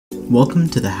Welcome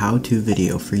to the how-to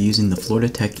video for using the Florida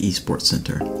Tech Esports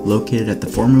Center, located at the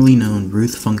formerly known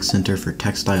Ruth Funk Center for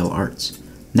Textile Arts,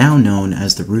 now known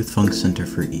as the Ruth Funk Center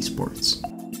for Esports.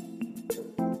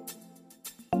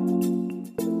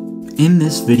 In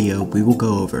this video, we will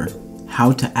go over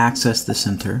how to access the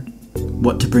center,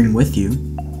 what to bring with you,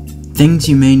 things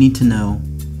you may need to know,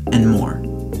 and more.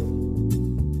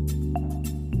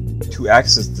 To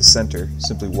access the center,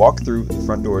 simply walk through the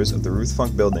front doors of the Ruth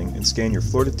Funk building and scan your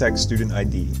Florida Tech student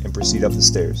ID and proceed up the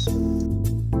stairs.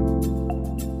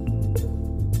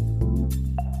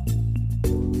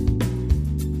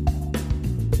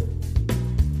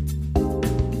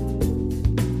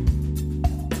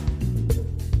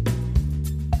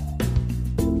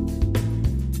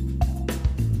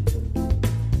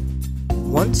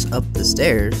 Once up the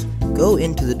stairs, go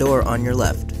into the door on your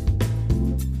left.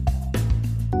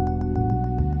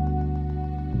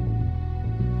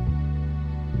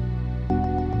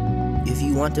 If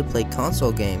you want to play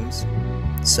console games,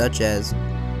 such as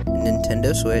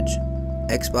Nintendo Switch,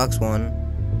 Xbox One,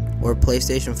 or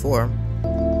PlayStation 4,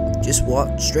 just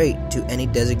walk straight to any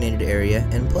designated area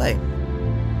and play.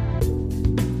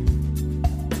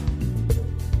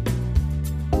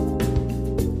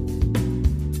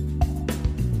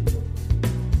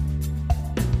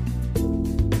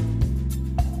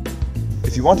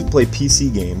 If you want to play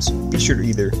PC games, be sure to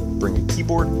either bring a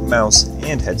keyboard, mouse,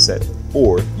 and headset,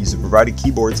 or use the provided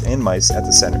keyboards and mice at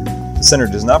the center. The center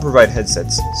does not provide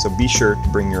headsets, so be sure to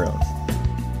bring your own.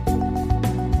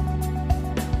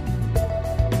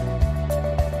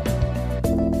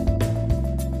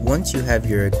 Once you have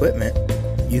your equipment,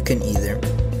 you can either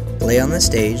play on the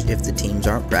stage if the teams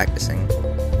aren't practicing,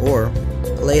 or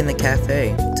play in the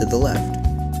cafe to the left.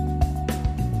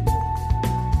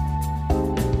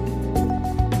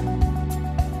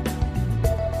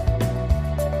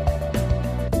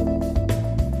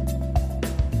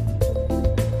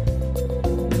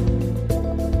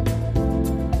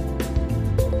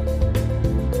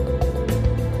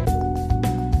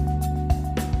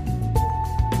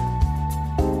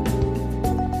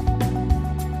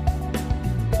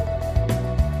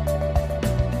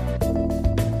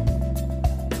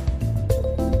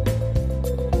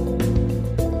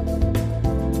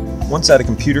 Once at a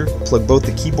computer, plug both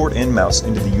the keyboard and mouse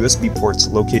into the USB ports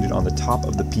located on the top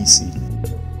of the PC.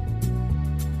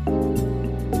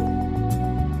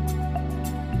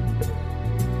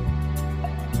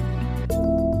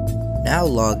 Now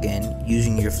log in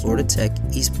using your Florida Tech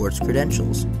Esports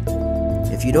credentials.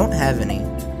 If you don't have any,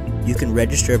 you can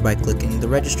register by clicking the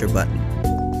register button.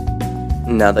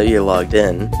 Now that you're logged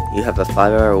in, you have a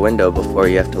 5-hour window before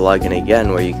you have to log in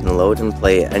again where you can load and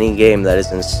play any game that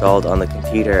is installed on the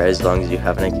computer as long as you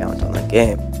have an account on that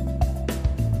game.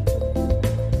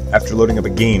 After loading up a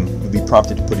game, you'll be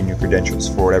prompted to put in your credentials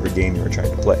for whatever game you are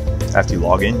trying to play. After you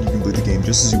log in, you can boot the game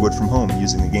just as you would from home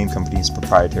using the game company's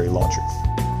proprietary launcher.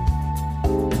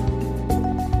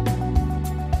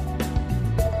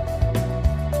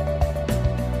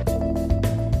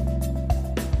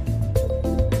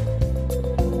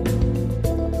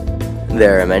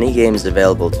 There are many games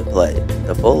available to play.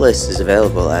 The full list is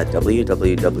available at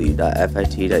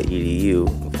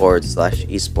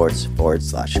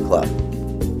www.fit.edu/esports/club.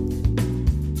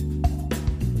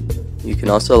 You can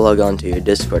also log on to your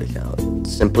Discord account.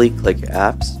 Simply click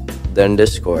Apps, then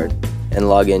Discord, and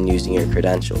log in using your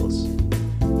credentials.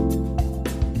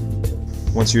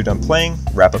 Once you're done playing,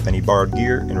 wrap up any borrowed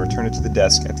gear and return it to the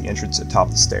desk at the entrance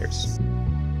atop the stairs.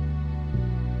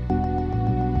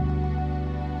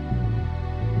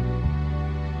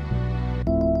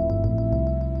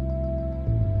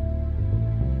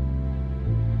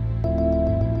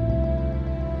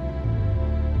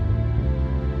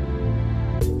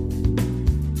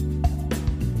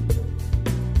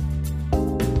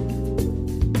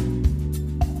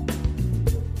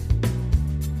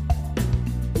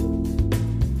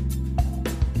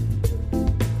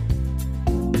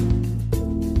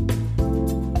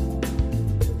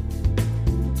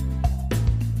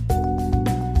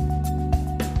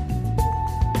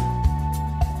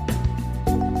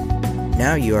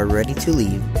 Now you are ready to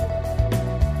leave.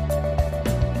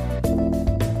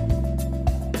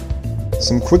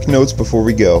 Some quick notes before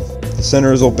we go. The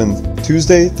center is open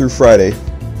Tuesday through Friday,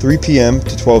 3 p.m.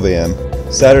 to 12 a.m.,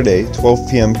 Saturday,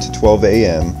 12 p.m. to 12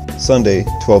 a.m., Sunday,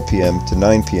 12 p.m. to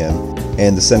 9 p.m.,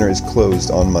 and the center is closed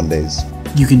on Mondays.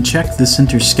 You can check the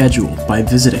center's schedule by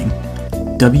visiting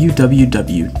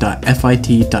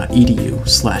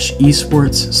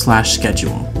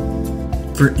www.fit.edu/esports/schedule.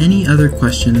 For any other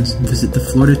questions, visit the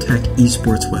Florida Tech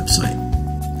Esports website.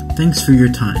 Thanks for your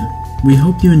time. We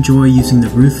hope you enjoy using the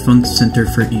Ruth Funk Center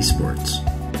for Esports.